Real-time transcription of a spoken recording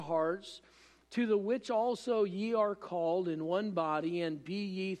hearts, to the which also ye are called in one body, and be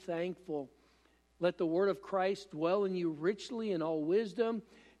ye thankful. Let the word of Christ dwell in you richly in all wisdom,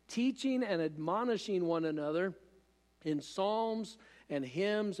 teaching and admonishing one another in psalms and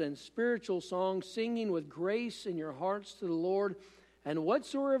hymns and spiritual songs, singing with grace in your hearts to the Lord. And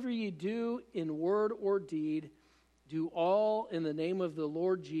whatsoever ye do in word or deed, do all in the name of the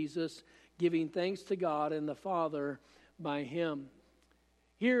Lord Jesus, giving thanks to God and the Father by him.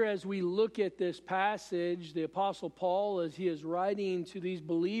 Here, as we look at this passage, the Apostle Paul, as he is writing to these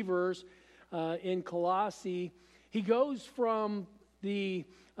believers in Colossae, he goes from the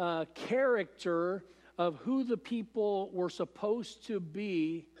character of who the people were supposed to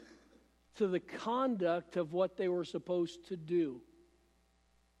be to the conduct of what they were supposed to do.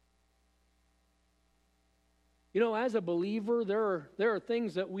 You know, as a believer, there are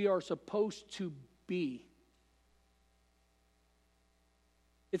things that we are supposed to be.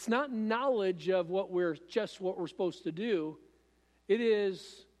 It's not knowledge of what we're supposed to do. It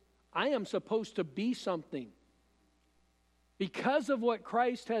is, I am supposed to be something. Because of what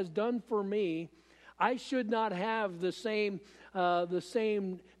Christ has done for me, I should not have the same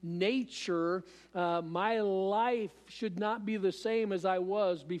nature. My life should not be the same as I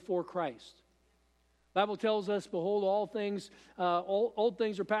was before Christ. The Bible tells us, behold, all things, old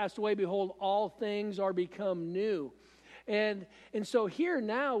things are passed away. Behold, all things are become new. And so here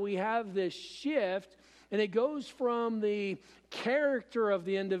now we have this shift, and it goes from the character of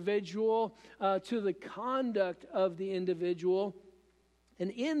the individual to the conduct of the individual.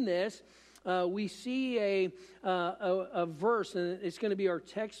 And in this, we see a verse, and it's going to be our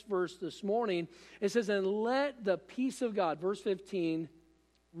text verse this morning. It says, and let the peace of God, verse 15,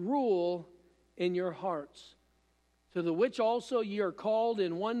 rule in your hearts, to the which also ye are called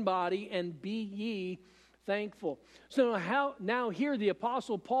in one body, and be ye thankful. So now here the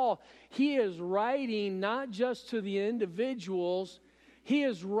Apostle Paul, he is writing not just to the individuals, he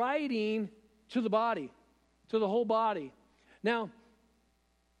is writing to the body, to the whole body. Now,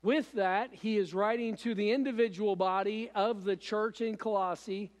 with that, he is writing to the individual body of the church in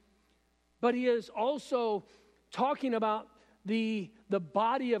Colossae, but he is also talking about the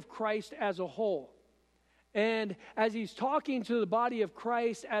body of Christ as a whole. And as he's talking to the body of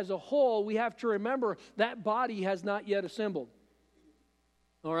Christ as a whole, we have to remember that body has not yet assembled.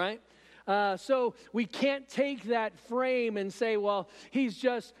 All right? So we can't take that frame and say, well, he's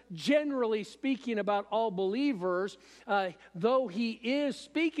just generally speaking about all believers. Though he is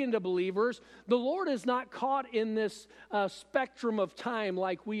speaking to believers, the Lord is not caught in this spectrum of time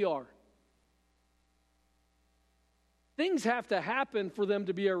like we are. Things have to happen for them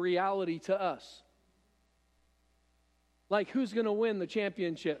to be a reality to us. Like, who's going to win the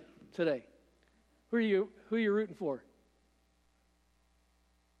championship today? Who are you rooting for?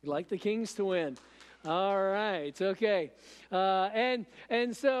 You'd like the Kings to win. All right, okay.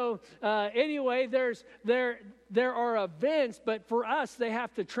 And so anyway, there are events, but for us, they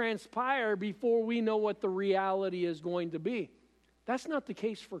have to transpire before we know what the reality is going to be. That's not the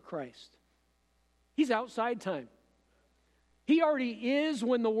case for Christ. He's outside time. He already is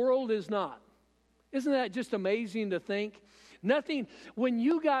when the world is not. Isn't that just amazing to think? Nothing, when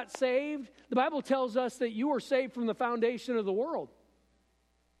you got saved, the Bible tells us that you were saved from the foundation of the world.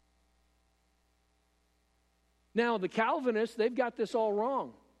 Now, the Calvinists, they've got this all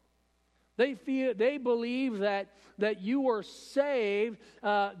wrong. They believe that you are saved,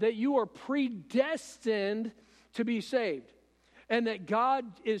 that you are predestined to be saved, and that God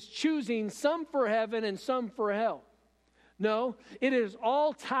is choosing some for heaven and some for hell. No, it is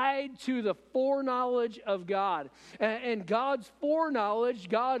all tied to the foreknowledge of God. And God's foreknowledge,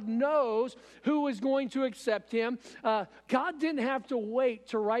 God knows who is going to accept him. God didn't have to wait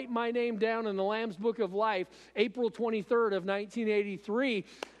to write my name down in the Lamb's Book of Life, April 23rd of 1983.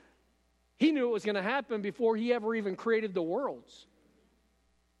 He knew it was going to happen before he ever even created the worlds.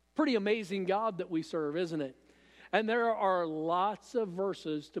 Pretty amazing God that we serve, isn't it? And there are lots of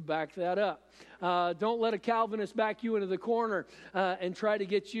verses to back that up. Don't let a Calvinist back you into the corner and try to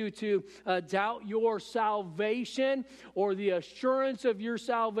get you to doubt your salvation or the assurance of your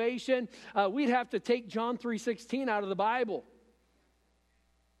salvation. We'd have to take John 3:16 out of the Bible.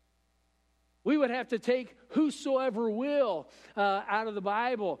 We would have to take whosoever will out of the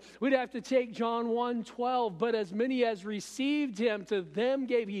Bible. We'd have to take John 1:12. But as many as received him, to them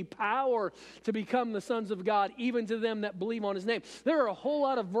gave he power to become the sons of God, even to them that believe on his name. There are a whole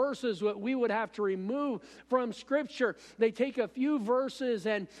lot of verses that we would have to remove from Scripture. They take a few verses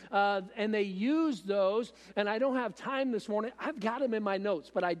and they use those. And I don't have time this morning. I've got them in my notes,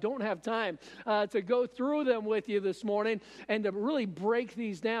 but I don't have time to go through them with you this morning and to really break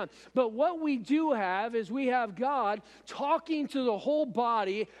these down. But what we do have is we have God talking to the whole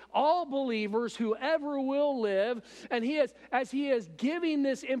body, all believers, whoever will live, and as he is giving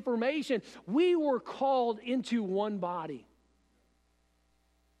this information, we were called into one body.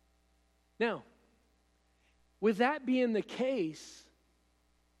 Now, with that being the case,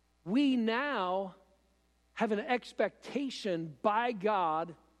 we now have an expectation by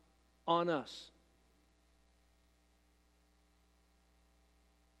God on us.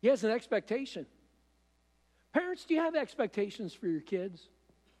 He has an expectation. Parents, do you have expectations for your kids?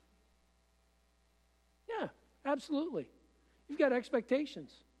 Yeah, absolutely. You've got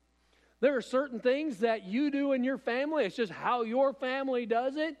expectations. There are certain things that you do in your family. It's just how your family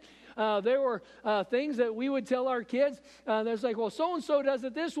does it. There were things that we would tell our kids. There's like, well, so-and-so does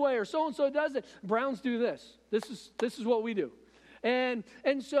it this way, or so-and-so does it. Browns do this. This is what we do. And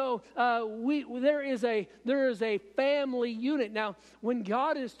so there is a family unit. Now, when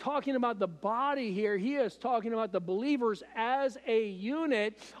God is talking about the body here, he is talking about the believers as a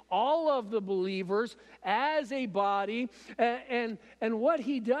unit, all of the believers as a body. And what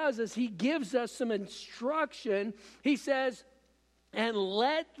he does is he gives us some instruction. He says, and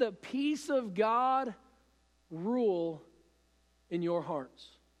let the peace of God rule in your hearts.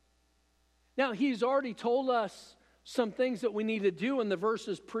 Now, he's already told us some things that we need to do in the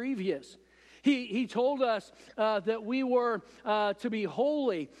verses previous. He told us that we were to be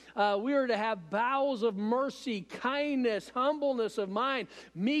holy. We were to have bowels of mercy, kindness, humbleness of mind,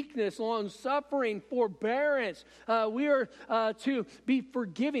 meekness, long-suffering, forbearance. We are to be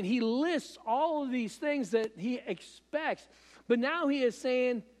forgiving. He lists all of these things that he expects. But now he is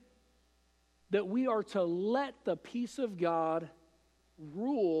saying that we are to let the peace of God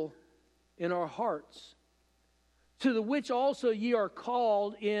rule in our hearts, to the which also ye are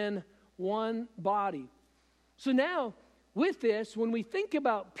called in one body. So now, with this, when we think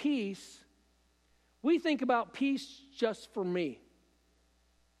about peace, we think about peace just for me.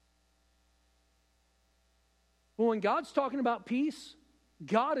 But when God's talking about peace,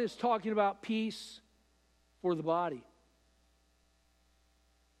 God is talking about peace for the body.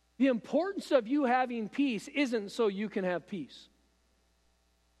 The importance of you having peace isn't so you can have peace.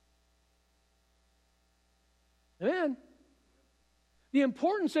 Amen. The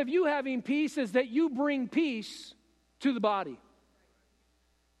importance of you having peace is that you bring peace to the body.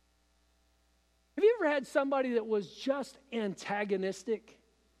 Have you ever had somebody that was just antagonistic?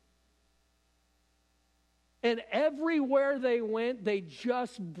 And everywhere they went, they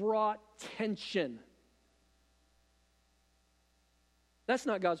just brought tension. That's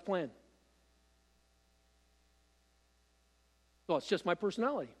not God's plan. Well, it's just my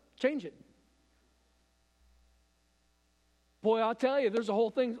personality. Change it. Boy, I'll tell you, there's a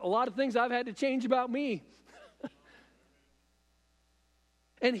lot of things I've had to change about me.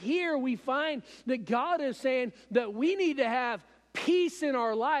 And here we find that God is saying that we need to have peace in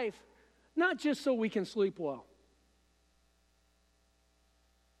our life, not just so we can sleep well,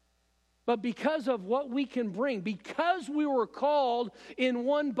 but because of what we can bring. Because we were called in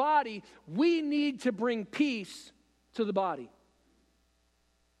one body, we need to bring peace to the body.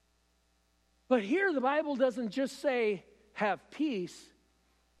 But here the Bible doesn't just say, have peace.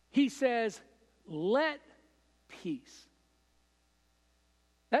 He says, let peace.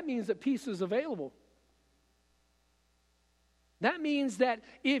 That means that peace is available. That means that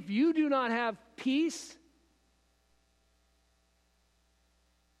if you do not have peace,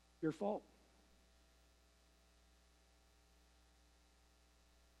 your fault.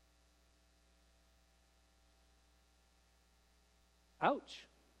 Ouch.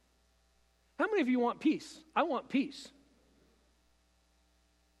 How many of you want peace? I want peace.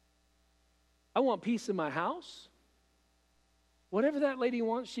 I want peace in my house. Whatever that lady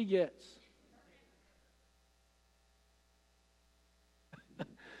wants, she gets.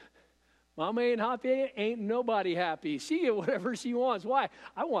 Mama ain't happy, ain't nobody happy. She get whatever she wants. Why?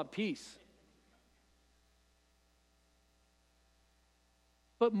 I want peace.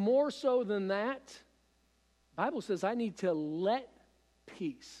 But more so than that, the Bible says I need to let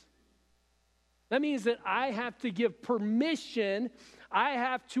peace. That means that I have to give permission. I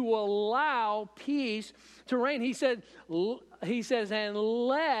have to allow peace to reign. He says, and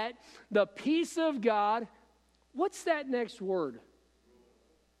let the peace of God, what's that next word?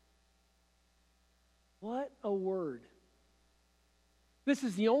 What a word. This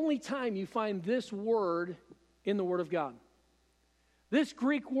is the only time you find this word in the Word of God. This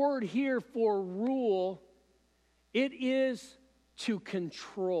Greek word here for rule, it is to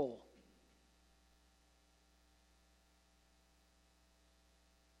control.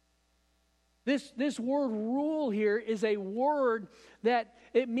 This word rule here is a word that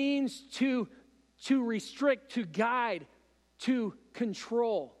it means to restrict, to guide, to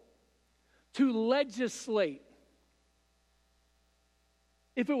control, to legislate.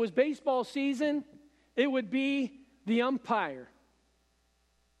 If it was baseball season, it would be the umpire.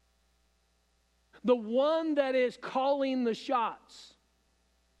 The one that is calling the shots.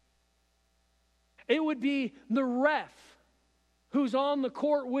 It would be the ref who's on the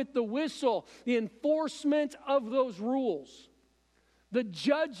court with the whistle, the enforcement of those rules, the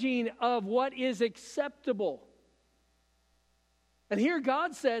judging of what is acceptable. And here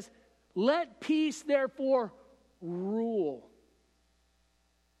God says, let peace therefore rule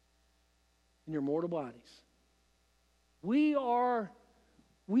in your mortal bodies. We are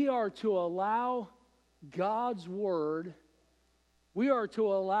to allow God's word, we are to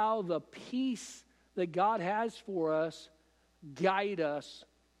allow the peace that God has for us guide us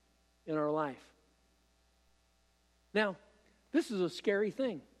in our life. Now, this is a scary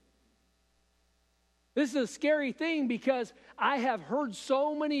thing. This is a scary thing because I have heard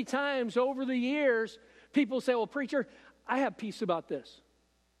so many times over the years people say, well, preacher, I have peace about this,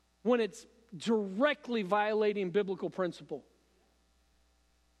 when it's directly violating biblical principle.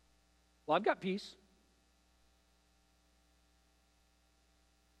 Well, I've got peace.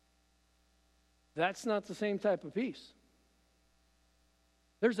 That's not the same type of peace.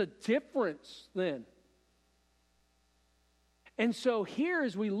 There's a difference then. And so here,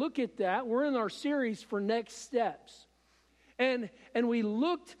 as we look at that, we're in our series for next steps. And we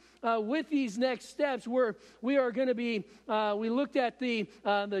looked with these next steps where we are going to be, we looked at the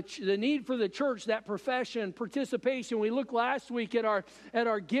need for the church, that profession, participation. We looked last week at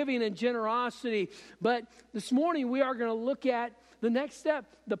our giving and generosity. But this morning we are going to look at the next step,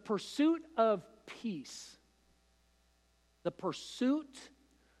 the pursuit of peace. The pursuit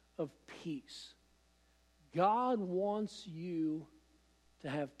of peace. God wants you to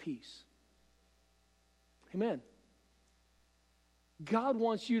have peace. Amen. God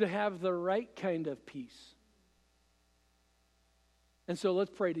wants you to have the right kind of peace. And so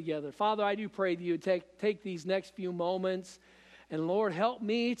let's pray together. Father, I do pray that you would take these next few moments. And Lord, help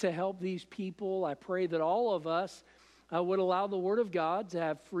me to help these people. I pray that all of us would allow the Word of God to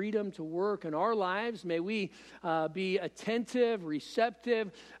have freedom to work in our lives. May we be attentive,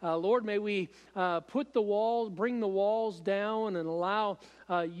 receptive. Lord, may we bring the walls down and allow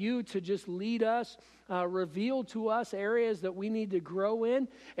you to just lead us, reveal to us areas that we need to grow in,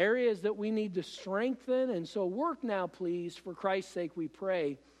 areas that we need to strengthen. And so work now, please. For Christ's sake we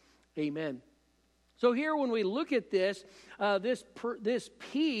pray. Amen. So here, when we look at this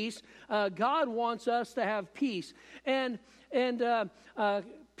peace, God wants us to have peace, and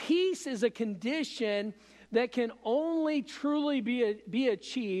peace is a condition that can only truly be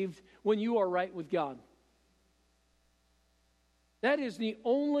achieved when you are right with God. That is the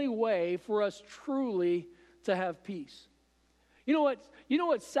only way for us truly to have peace. You know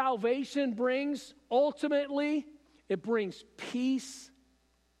what salvation brings? Ultimately, it brings peace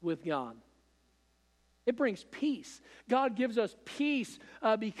with God. It brings peace. God gives us peace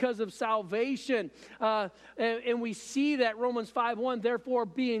because of salvation. And we see that Romans 5:1, therefore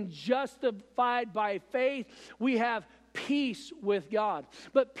being justified by faith, we have peace with God.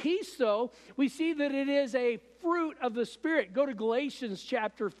 But peace, though, we see that it is a fruit of the Spirit. Go to Galatians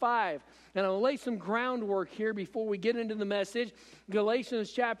chapter 5. And I'll lay some groundwork here before we get into the message.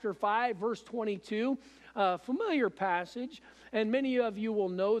 Galatians chapter 5, verse 22. Familiar passage, and many of you will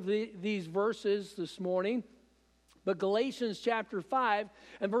know these verses this morning. But Galatians chapter 5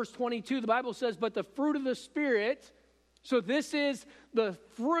 and verse 22, the Bible says, but the fruit of the Spirit, so this is the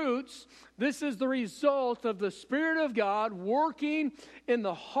fruits, this is the result of the Spirit of God working in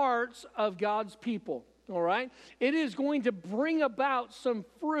the hearts of God's people. All right? It is going to bring about some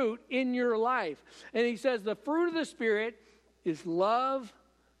fruit in your life. And he says the fruit of the Spirit is love,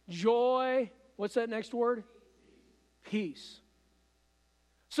 joy. What's that next word? Peace.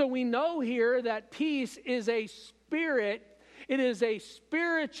 So we know here that peace is a spirit. It is a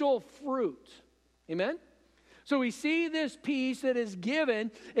spiritual fruit. Amen? So we see this peace that is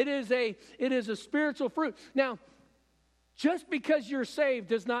given. It is a spiritual fruit. Now, Just because you're saved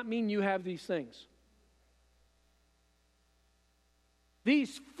does not mean you have these things.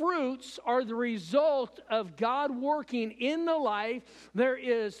 These fruits are the result of God working in the life. There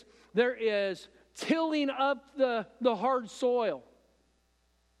is tilling up the hard soil.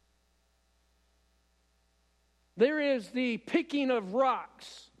 There is the picking of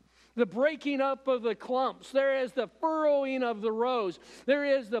rocks, the breaking up of the clumps. There is the furrowing of the rows. There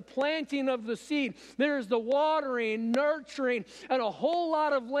is the planting of the seed. There is the watering, nurturing, and a whole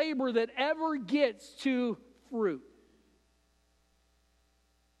lot of labor that ever gets to fruit.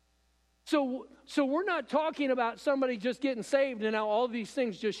 So we're not talking about somebody just getting saved and now all these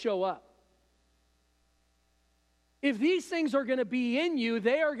things just show up. If these things are going to be in you,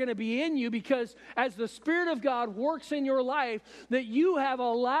 they are going to be in you because as the Spirit of God works in your life, that you have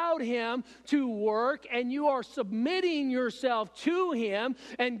allowed Him to work and you are submitting yourself to Him,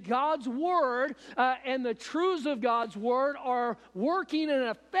 and God's Word and the truths of God's Word are working in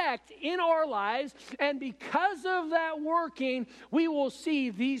effect in our lives, and because of that working, we will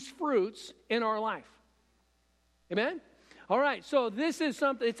see these fruits in our life. Amen? All right, so this is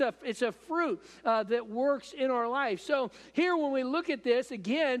something, it's a fruit that works in our life. So here when we look at this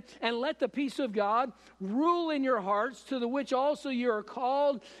again, and let the peace of God rule in your hearts, to the which also you are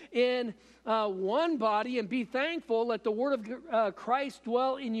called in one body, and be thankful. Let the word of Christ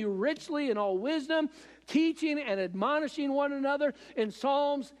dwell in you richly in all wisdom, teaching and admonishing one another in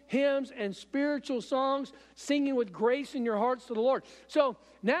psalms, hymns, and spiritual songs, singing with grace in your hearts to the Lord. So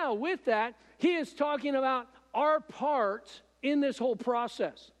now with that, he is talking about our part in this whole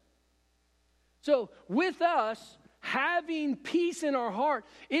process. So with us having peace in our heart,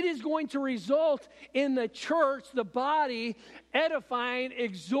 it is going to result in the church, the body, edifying,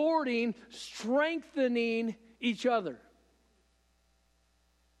 exhorting, strengthening each other.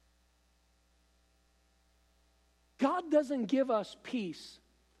 God doesn't give us peace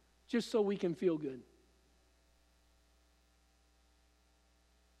just so we can feel good.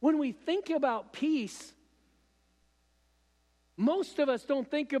 When we think about peace, most of us don't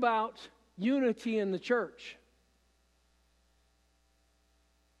think about unity in the church.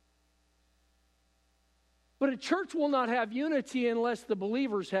 But a church will not have unity unless the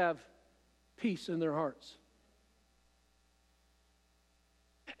believers have peace in their hearts.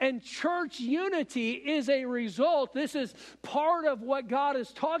 And church unity is a result. This is part of what God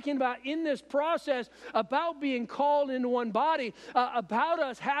is talking about in this process about being called into one body, about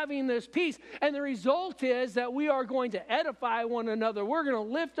us having this peace. And the result is that we are going to edify one another. We're going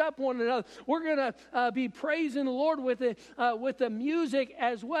to lift up one another. We're going to be praising the Lord with the music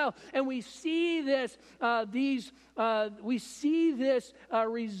as well. And we see this,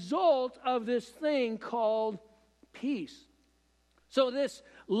 result of this thing called peace. So this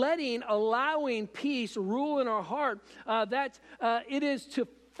allowing peace rule in our heart, it is to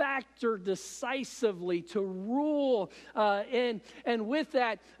factor decisively, to rule. And with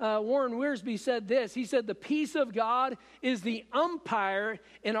that, Warren Wiersbe said this. He said, the peace of God is the umpire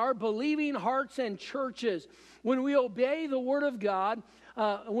in our believing hearts and churches. When we obey the word of God,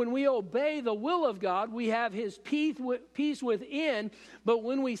 when we obey the will of God, we have His peace within. But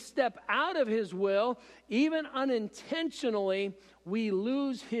when we step out of His will, even unintentionally, we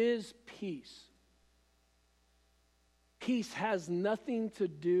lose His peace. Peace has nothing to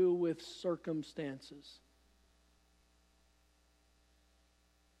do with circumstances.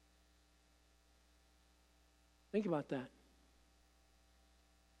 Think about that.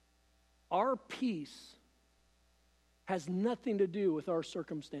 Our peace has nothing to do with our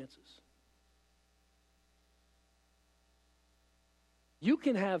circumstances. You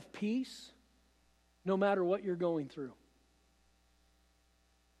can have peace no matter what you're going through.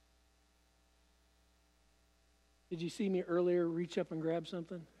 Did you see me earlier reach up and grab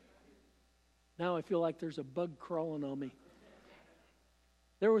something? Now I feel like there's a bug crawling on me.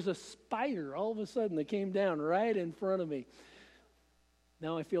 There was a spider all of a sudden that came down right in front of me.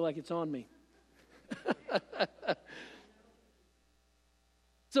 Now I feel like it's on me.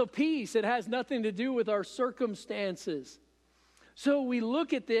 So peace, it has nothing to do with our circumstances. So we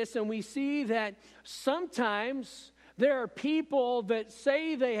look at this and we see that sometimes there are people that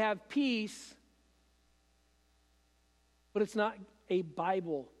say they have peace, but it's not a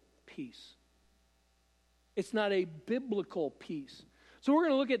Bible peace. It's not a biblical peace. So we're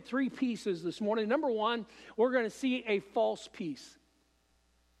going to look at three pieces this morning. Number one, we're going to see a false peace.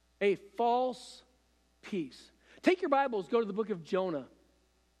 A false peace. Take your Bibles, go to the book of Jonah.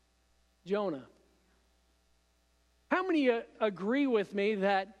 Jonah. How many agree with me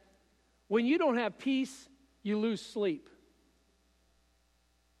that when you don't have peace, you lose sleep?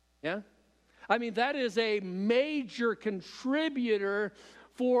 Yeah? I mean, that is a major contributor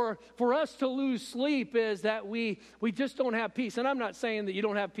for us to lose sleep, is that we just don't have peace. And I'm not saying that you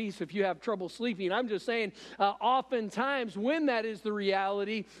don't have peace if you have trouble sleeping. I'm just saying oftentimes when that is the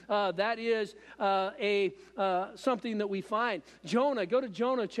reality, that is something that we find. Jonah, go to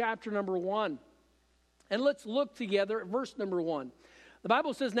Jonah chapter number 1. And let's look together at verse number 1. The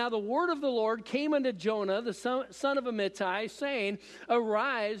Bible says, "Now the word of the Lord came unto Jonah, the son of Amittai, saying,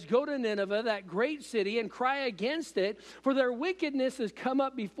 Arise, go to Nineveh, that great city, and cry against it, for their wickedness has come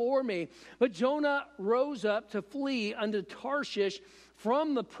up before me. But Jonah rose up to flee unto Tarshish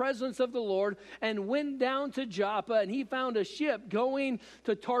from the presence of the Lord, and went down to Joppa, and he found a ship going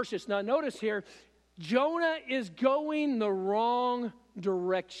to Tarshish." Now notice here, Jonah is going the wrong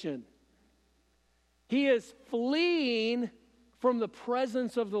direction. He is fleeing from the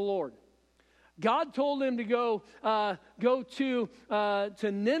presence of the Lord. God told him to go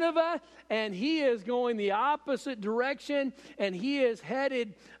to Nineveh, and he is going the opposite direction, and he is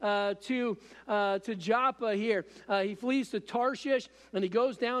headed to Joppa here. He flees to Tarshish, and he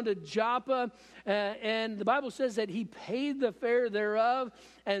goes down to Joppa, and the Bible says that he paid the fare thereof,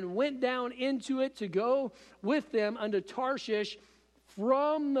 and went down into it to go with them unto Tarshish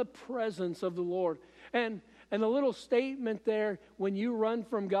from the presence of the Lord. And the little statement there, when you run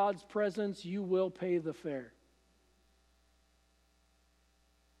from God's presence, you will pay the fare.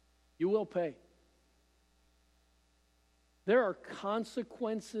 You will pay. There are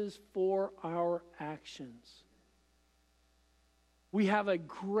consequences for our actions. We have a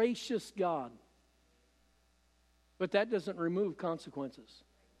gracious God, but that doesn't remove consequences.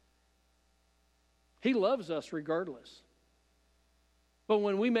 He loves us regardless. But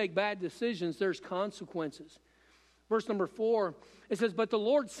when we make bad decisions, there's consequences. Verse number 4, it says, "But the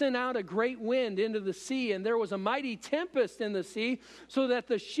Lord sent out a great wind into the sea, and there was a mighty tempest in the sea, so that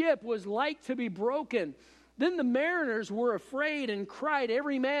the ship was like to be broken. Then the mariners were afraid, and cried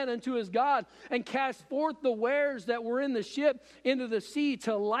every man unto his God, and cast forth the wares that were in the ship into the sea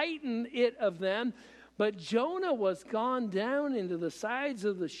to lighten it of them. But Jonah was gone down into the sides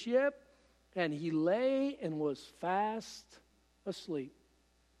of the ship, and he lay and was fast asleep."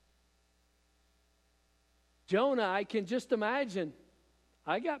 Jonah, I can just imagine,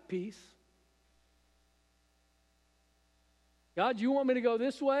 I got peace. God, you want me to go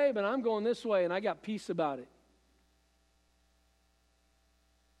this way, but I'm going this way, and I got peace about it.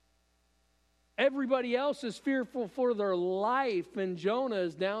 Everybody else is fearful for their life, and Jonah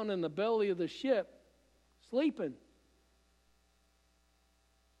is down in the belly of the ship, sleeping.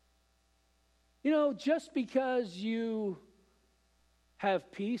 You know, just because you have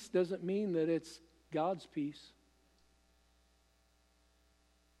peace doesn't mean that it's God's peace.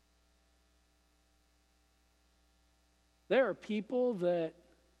 There are people that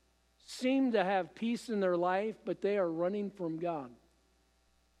seem to have peace in their life, but they are running from God.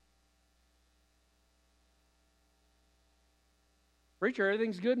 Preacher,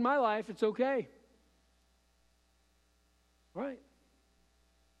 everything's good in my life. It's okay. All right.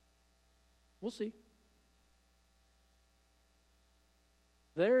 We'll see.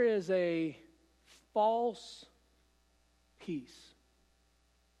 There is a false peace.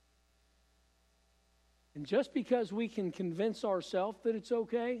 And just because we can convince ourselves that it's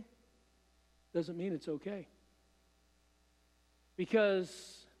okay, doesn't mean it's okay.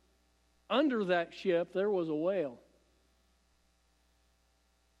 Because under that ship, there was a whale.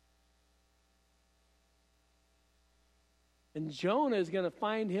 And Jonah is going to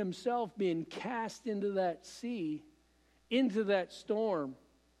find himself being cast into that sea, into that storm.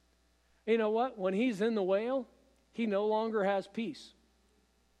 You know what? When he's in the whale, he no longer has peace.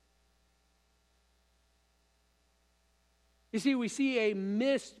 You see, we see a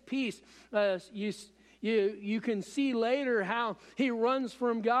missed peace. You can see later how he runs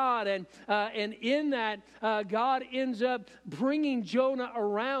from God, and in that, God ends up bringing Jonah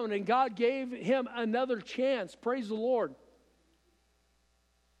around, and God gave him another chance. Praise the Lord.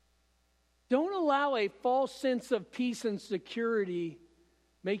 Don't allow a false sense of peace and security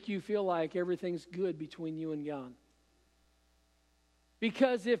make you feel like everything's good between you and God.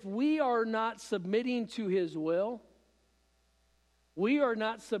 Because if we are not submitting to His will, we are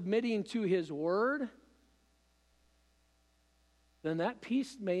not submitting to His word, then that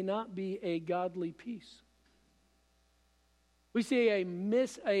peace may not be a godly peace. We see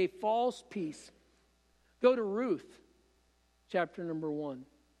a false peace. Go to Ruth, chapter number 1.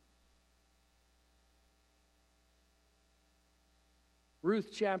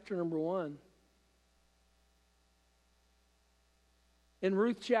 Ruth chapter number 1. In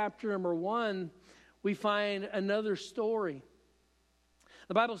Ruth chapter number 1, we find another story.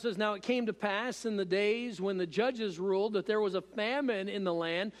 The Bible says, now it came to pass in the days when the judges ruled that there was a famine in the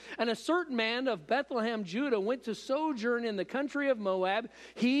land, and a certain man of Bethlehem, Judah, went to sojourn in the country of Moab,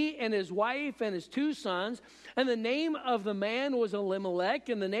 he and his wife and his 2 sons. And the name of the man was Elimelech,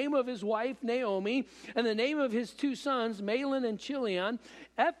 and the name of his wife Naomi, and the name of his 2 sons Mahlon and Chilion,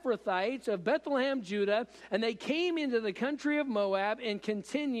 Ephrathites of Bethlehem, Judah. And they came into the country of Moab and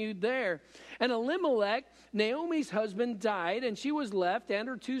continued there. And Elimelech, Naomi's husband, died, and she was left and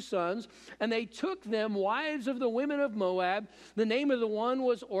her 2 sons. And they took them wives of the women of Moab. The name of the one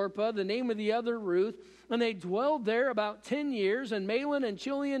was Orpah, the name of the other Ruth. And they dwelled there about 10 years. And Mahlon and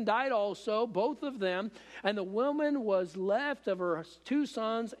Chilion died also, both of them. And the woman was left of her 2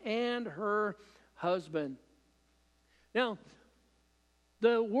 sons and her husband. Now,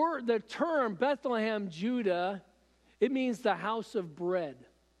 the term Bethlehem, Judah, it means the house of bread.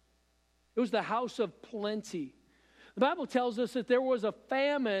 It was the house of plenty. The Bible tells us that there was a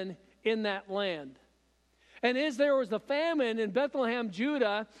famine in that land. And as there was a famine in Bethlehem,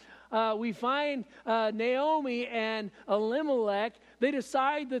 Judah, we find Naomi and Elimelech, they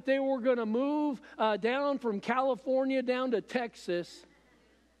decide that they were going to move down from California down to Texas.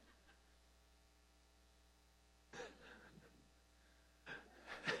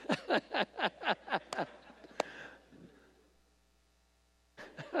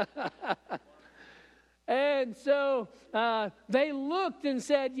 And so they looked and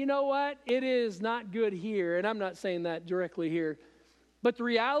said, you know what? It is not good here. And I'm not saying that directly here. But the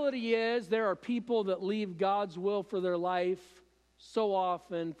reality is there are people that leave God's will for their life so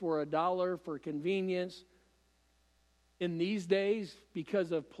often for $1, for convenience. In these days,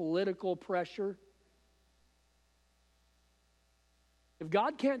 because of political pressure. If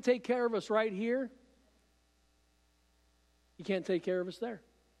God can't take care of us right here, He can't take care of us there.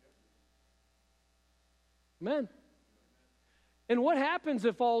 Amen. And what happens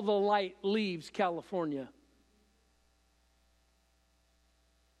if all the light leaves California?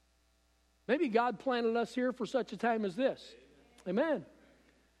 Maybe God planted us here for such a time as this. Amen.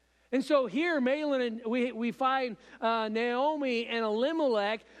 And so here, Mahlon and we find Naomi and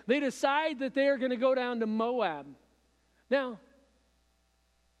Elimelech. They decide that they are going to go down to Moab. Now,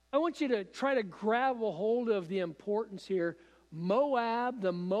 I want you to try to grab a hold of the importance here. Moab,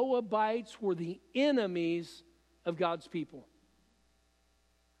 the Moabites, were the enemies of God's people.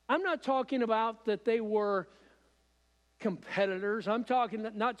 I'm not talking about that they were competitors. I'm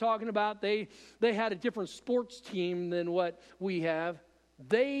not talking about they had a different sports team than what we have.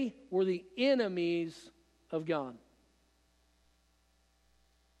 They were the enemies of God.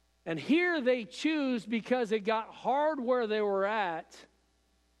 And here they choose, because it got hard where they were at,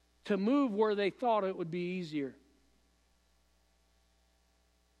 to move where they thought it would be easier.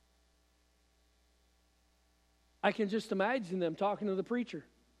 I can just imagine them talking to the preacher,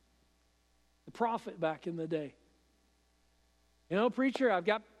 the prophet back in the day. You know, preacher, I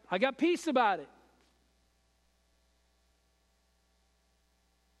got peace about it.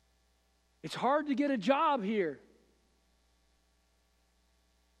 It's hard to get a job here.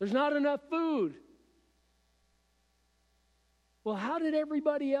 There's not enough food. Well, how did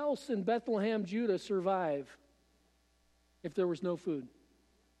everybody else in Bethlehem, Judah survive if there was no food?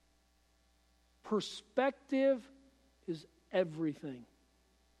 Perspective is everything.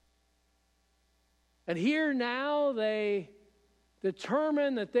 And here now they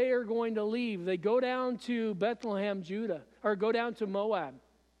determine that they are going to leave. They go down to Bethlehem, Judah, or go down to Moab.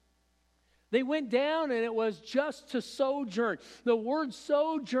 They went down, and it was just to sojourn. The word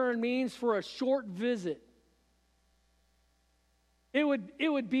sojourn means for a short visit. It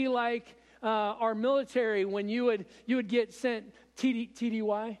would be like our military when you would get sent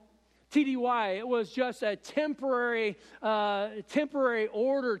TDY. TDY, it was just a temporary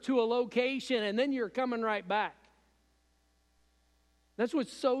order to a location, and then you're coming right back. That's what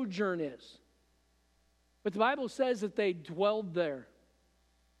sojourn is. But the Bible says that they dwelled there.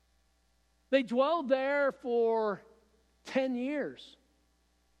 They dwelled there for 10 years.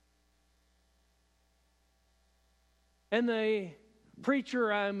 And the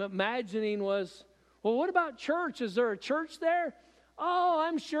preacher, I'm imagining, was, well, what about church? Is there a church there? Oh,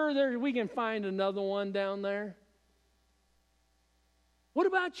 I'm sure we can find another one down there. What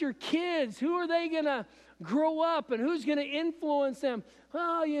about your kids? Who are they going to grow up, and who's going to influence them?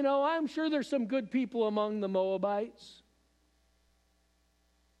 Well, you know, I'm sure there's some good people among the Moabites.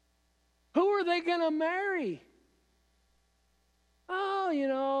 Who are they going to marry? Oh, you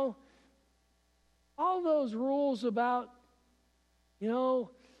know, all those rules about, you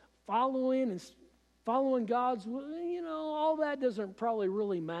know, following God's will, you know, all that doesn't probably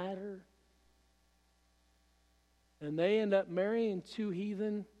really matter. And they end up marrying two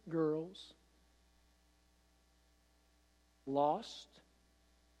heathen girls. Lost.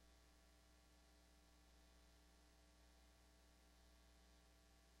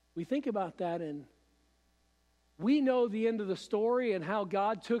 We think about that, and we know the end of the story and how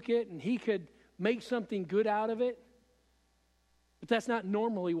God took it and He could make something good out of it. But that's not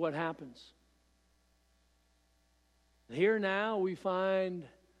normally what happens. Here now we find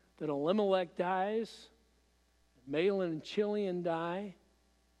that Elimelech dies, Mahlon and Chilion die.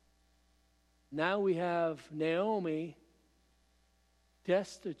 Now we have Naomi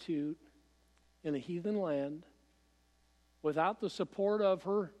destitute in a heathen land, without the support of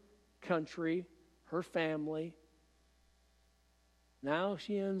her country, her family. Now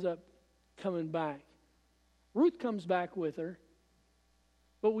she ends up coming back. Ruth comes back with her.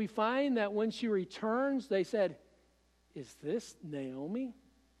 But we find that when she returns, they said, "Is this Naomi?"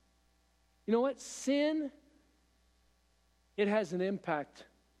 You know what? Sin, it has an impact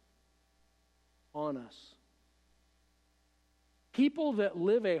on us. People that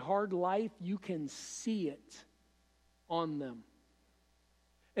live a hard life, you can see it on them.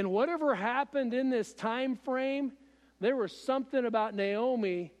 And whatever happened in this time frame, there was something about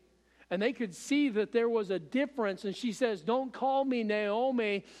Naomi, and they could see that there was a difference. And she says, "Don't call me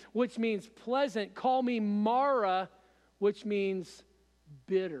Naomi," which means pleasant. Call me Mara, which means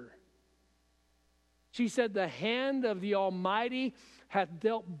bitter. She said, "The hand of the Almighty hath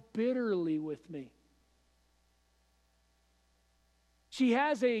dealt bitterly with me." She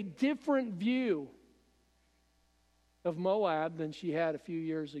has a different view of Moab than she had a few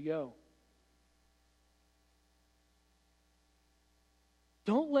years ago.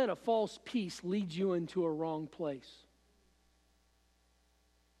 Don't let a false peace lead you into a wrong place.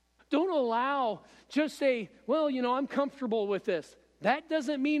 Don't allow, just say, "Well, I'm comfortable with this." That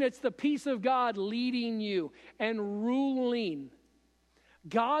doesn't mean it's the peace of God leading you and ruling.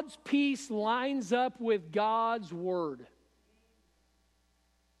 God's peace lines up with God's word.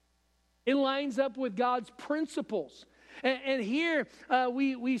 It lines up with God's principles. And here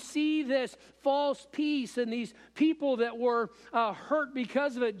we see this false peace and these people that were hurt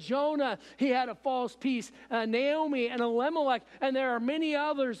because of it. Jonah, he had a false peace. Naomi and Elimelech, and there are many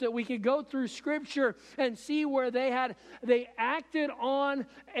others that we could go through Scripture and see where they acted on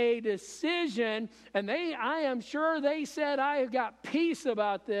a decision, and I am sure they said, "I have got peace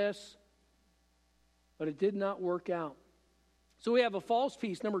about this," but it did not work out. So we have a false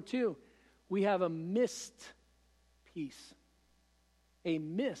peace. Number two, we have a missed peace. A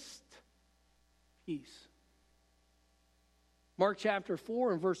missed peace. Mark chapter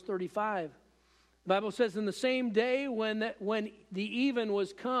 4 and verse 35. The Bible says, "In the same day when the even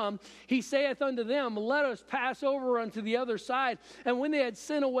was come, he saith unto them, Let us pass over unto the other side. And when they had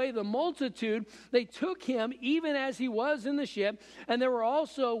sent away the multitude, they took him even as he was in the ship. And there were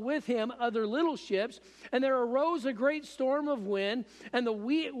also with him other little ships. And there arose a great storm of wind, and the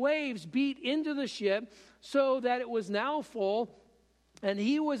waves beat into the ship, so that it was now full. And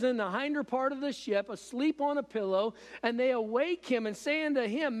he was in the hinder part of the ship, asleep on a pillow. And they awake him and say unto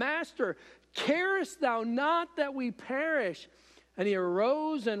him, Master, carest thou not that we perish? And he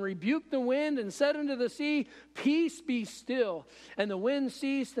arose and rebuked the wind and said unto the sea, Peace, be still. And the wind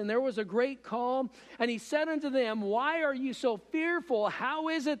ceased, and there was a great calm. And he said unto them, Why are you so fearful? How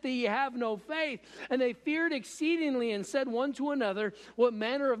is it that ye have no faith? And they feared exceedingly and said one to another, What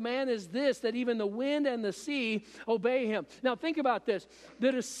manner of man is this, that even the wind and the sea obey him? Now think about this.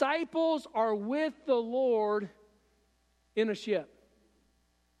 The disciples are with the Lord in a ship.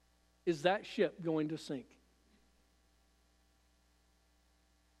 Is that ship going to sink?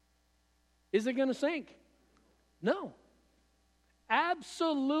 Is it going to sink? No.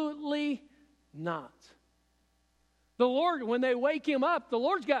 Absolutely not. The Lord, when they wake him up, the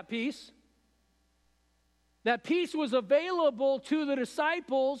Lord's got peace. That peace was available to the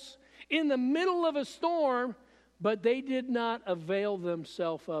disciples in the middle of a storm, but they did not avail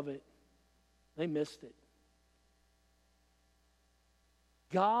themselves of it. They missed it.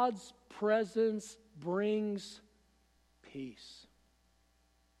 God's presence brings peace.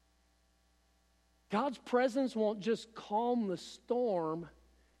 God's presence won't just calm the storm,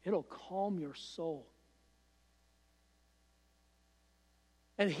 it'll calm your soul.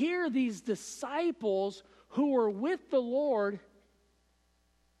 And here these disciples who were with the Lord,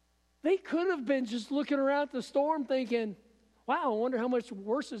 they could have been just looking around at the storm thinking, wow, I wonder how much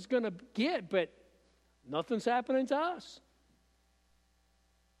worse it's going to get, but nothing's happening to us.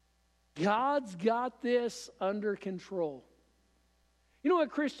 God's got this under control. You know what,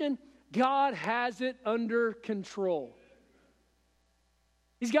 Christian? God has it under control.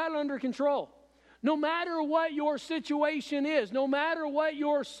 He's got it under control. No matter what your situation is, no matter what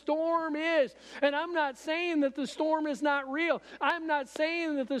your storm is. And I'm not saying that the storm is not real. I'm not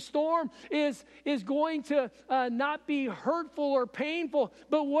saying that the storm is going to not be hurtful or painful.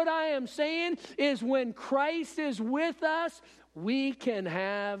 But what I am saying is when Christ is with us, we can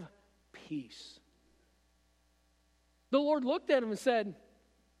have peace. The Lord looked at him and said,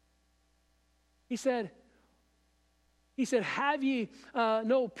 He said, have ye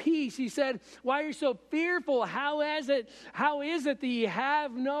no peace? He said, why are you so fearful? How is it that ye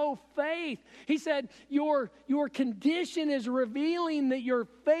have no faith? He said, your condition is revealing that your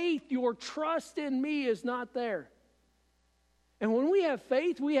faith, your trust in me is not there. And when we have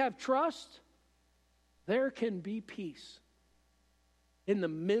faith, we have trust, there can be peace in the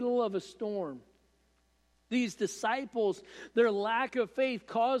middle of a storm. These disciples, their lack of faith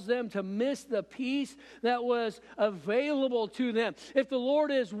caused them to miss the peace that was available to them. If the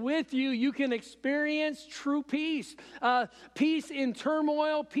Lord is with you, you can experience true peace. Peace in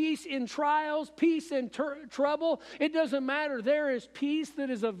turmoil, peace in trials, peace in trouble. It doesn't matter. There is peace that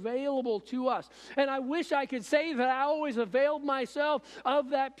is available to us. And I wish I could say that I always availed myself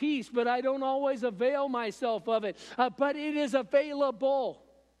of that peace, but I don't always avail myself of it. But it is available.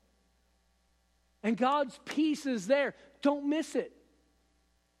 And God's peace is there. Don't miss it.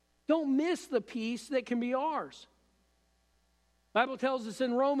 Don't miss the peace that can be ours. The Bible tells us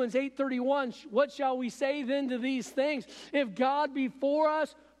in Romans 8:31, what shall we say then to these things? If God be for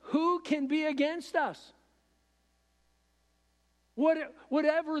us, who can be against us?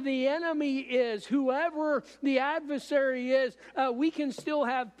 Whatever the enemy is, whoever the adversary is, we can still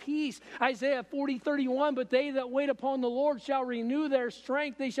have peace. Isaiah 40:31, but they that wait upon the Lord shall renew their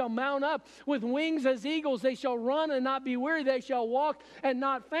strength. They shall mount up with wings as eagles. They shall run and not be weary. They shall walk and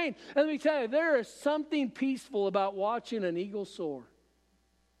not faint. And let me tell you, there is something peaceful about watching an eagle soar.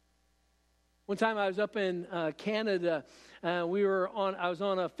 One time I was up in Canada. I was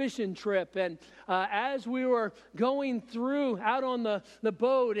on a fishing trip, and as we were going through out on the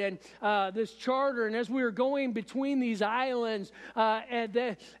boat and this charter, and as we were going between these islands, and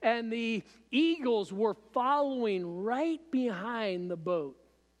the eagles were following right behind the boat.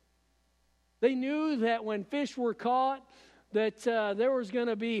 They knew that when fish were caught, that there was going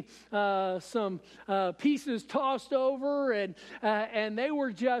to be some pieces tossed over, and they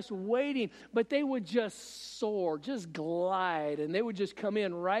were just waiting. But they would just soar, just glide, and they would just come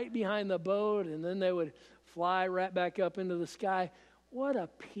in right behind the boat, and then they would fly right back up into the sky. What a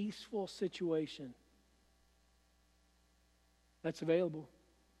peaceful situation. That's available.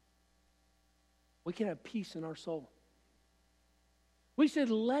 We can have peace in our soul. We should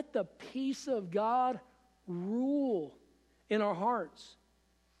let the peace of God rule in our hearts.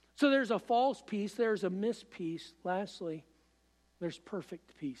 So there's a false peace, there's a mis-peace. Lastly, there's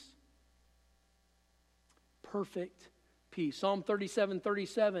perfect peace. Perfect peace. Psalm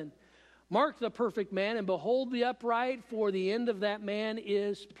 37:37. Mark the perfect man and behold the upright, for the end of that man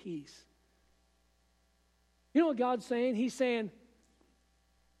is peace. You know what God's saying? He's saying,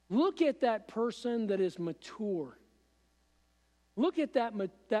 look at that person that is mature. Look at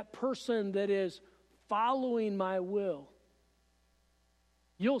that person that is following my will.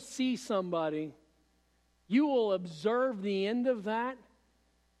 You'll see somebody, you will observe the end of that,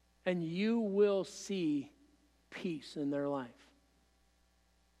 and you will see peace in their life.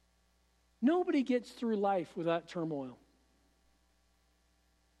 Nobody gets through life without turmoil.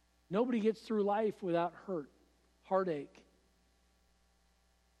 Nobody gets through life without heartache.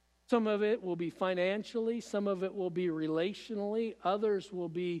 Some of it will be financially, some of it will be relationally, others will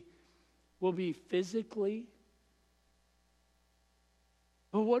be physically.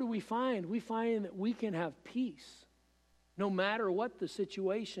 But what do we find? We find that we can have peace no matter what the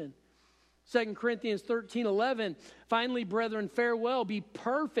situation. 2 Corinthians 13:11, finally, brethren, farewell, be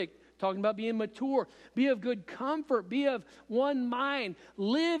perfect. Talking about being mature. Be of good comfort. Be of one mind.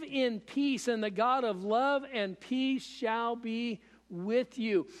 Live in peace, and the God of love and peace shall be with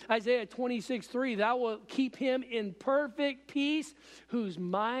you. Isaiah 26:3, thou wilt keep him in perfect peace, whose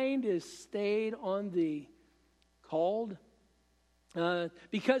mind is stayed on thee. Called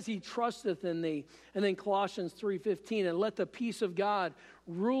because he trusteth in thee. And then Colossians 3:15, and let the peace of God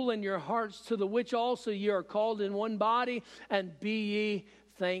rule in your hearts, to the which also ye are called in one body, and be ye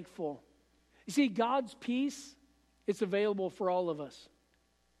thankful. You see, God's peace, it's available for all of us.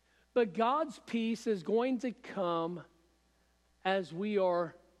 But God's peace is going to come as we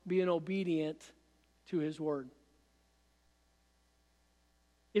are being obedient to his word.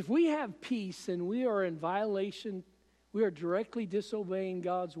 If we have peace and we are in violation, we are directly disobeying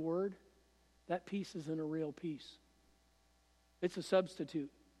God's word, that peace isn't a real peace. It's a substitute.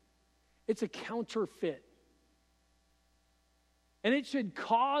 It's a counterfeit. And it should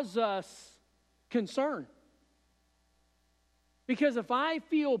cause us concern. Because if I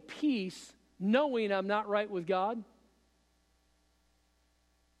feel peace knowing I'm not right with God,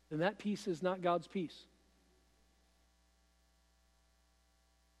 then that peace is not God's peace.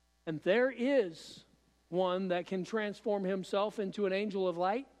 And there is one that can transform himself into an angel of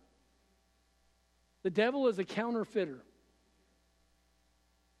light. The devil is a counterfeiter.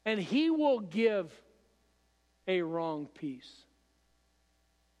 And he will give a wrong peace.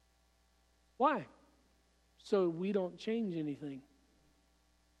 Why? So we don't change anything.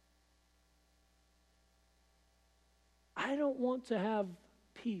 I don't want to have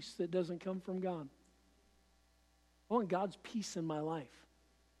peace that doesn't come from God. I want God's peace in my life.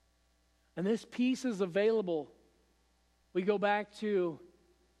 And this peace is available. We go back to,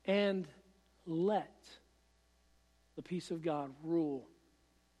 and let the peace of God rule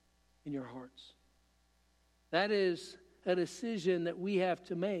in your hearts. That is a decision that we have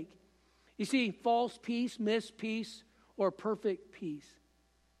to make. You see, false peace, mis-peace, or perfect peace.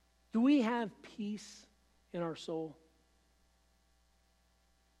 Do we have peace in our soul?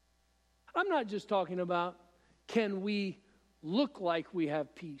 I'm not just talking about can we look like we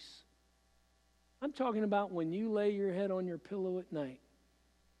have peace. I'm talking about when you lay your head on your pillow at night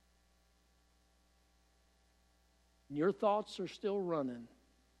and your thoughts are still running.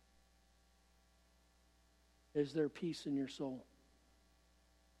 Is there peace in your soul?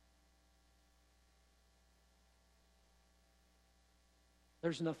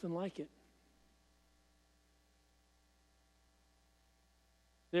 There's nothing like it.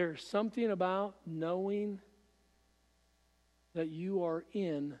 There's something about knowing that you are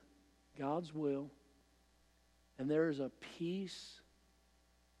in God's will, and there is a peace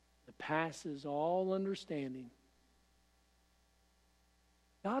that passes all understanding.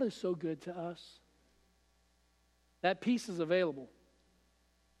 God is so good to us. That peace is available.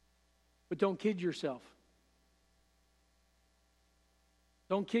 But don't kid yourself.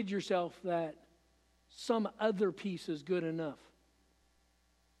 Don't kid yourself that some other peace is good enough.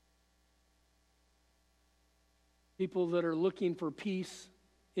 People that are looking for peace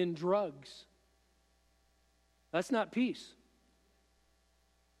in drugs. That's not peace.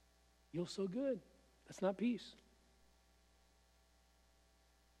 Feels so good. That's not peace.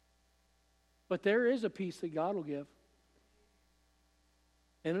 But there is a peace that God will give.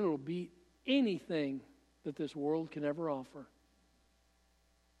 And it'll beat anything that this world can ever offer.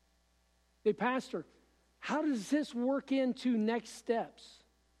 Hey, Pastor, how does this work into next steps?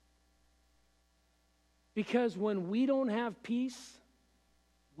 Because when we don't have peace,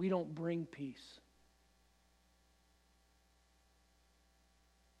 we don't bring peace.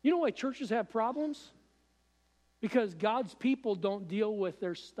 You know why churches have problems? Because God's people don't deal with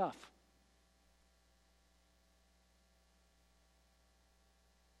their stuff.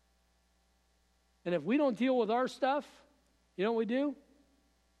 And if we don't deal with our stuff, you know what we do?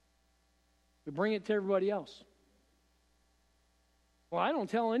 We bring it to everybody else. Well, I don't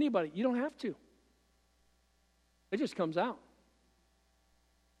tell anybody. You don't have to. It just comes out.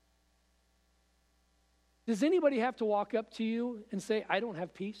 Does anybody have to walk up to you and say, I don't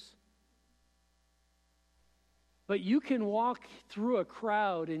have peace? But you can walk through a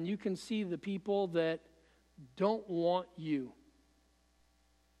crowd and you can see the people that don't want you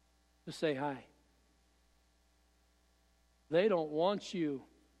to say hi. They don't want you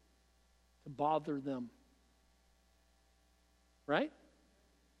to bother them. Right?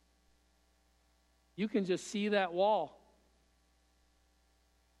 You can just see that wall.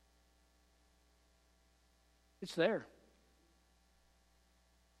 It's there.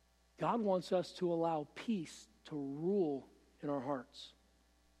 God wants us to allow peace to rule in our hearts.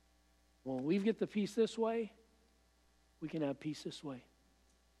 When we get the peace this way, we can have peace this way.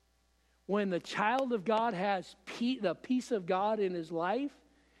 When the child of God has the peace of God in his life,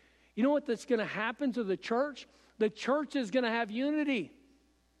 you know what that's going to happen to the church? The church is going to have unity.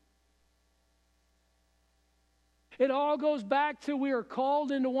 It all goes back to we are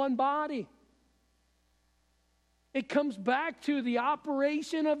called into one body. It comes back to the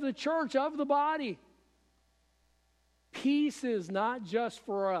operation of the church, of the body. Peace is not just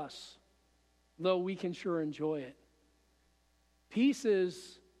for us, though we can sure enjoy it. Peace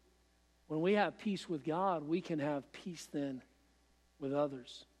is, when we have peace with God, we can have peace then with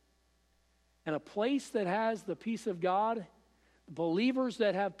others. And a place that has the peace of God, believers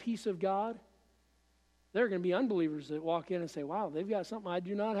that have peace of God, there are going to be unbelievers that walk in and say, wow, they've got something I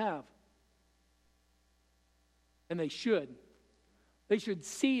do not have. And they should. They should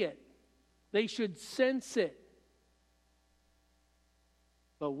see it. They should sense it.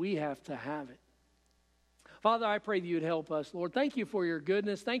 but we have to have it. Father, I pray that you'd help us, Lord. Thank you for your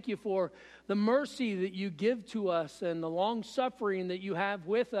goodness. Thank you for the mercy that you give to us and the long suffering that you have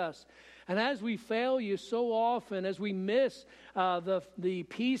with us. And as we fail you so often, as we miss the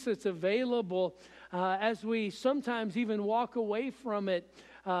peace that's available, as we sometimes even walk away from it,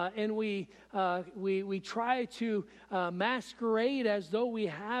 and we try to masquerade as though we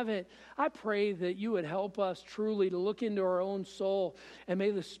have it, I pray that you would help us truly to look into our own soul, and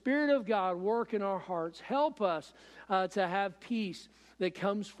may the Spirit of God work in our hearts. Help us to have peace that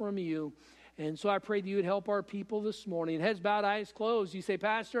comes from you. And so I pray that you would help our people this morning. Heads bowed, eyes closed. You say,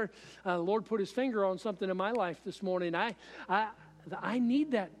 Pastor, the Lord put his finger on something in my life this morning. I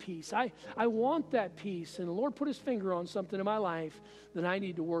need that peace. I want that peace. And the Lord put his finger on something in my life that I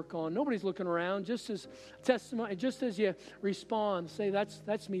need to work on. Nobody's looking around. Just as testimony, just as you respond, say,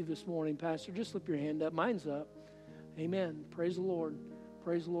 that's me this morning, Pastor. Just slip your hand up. Mine's up. Amen. Praise the Lord.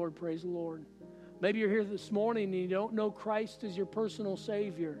 Praise the Lord. Praise the Lord. Maybe you're here this morning and you don't know Christ as your personal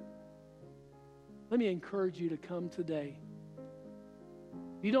Savior. Let me encourage you to come today.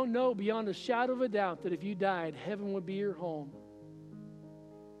 You don't know beyond a shadow of a doubt that if you died, heaven would be your home.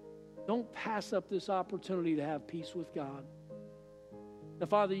 Don't pass up this opportunity to have peace with God. Now,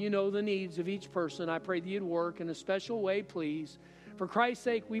 Father, you know the needs of each person. I pray that you'd work in a special way, please. For Christ's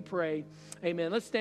sake, we pray. Amen. Let's stand.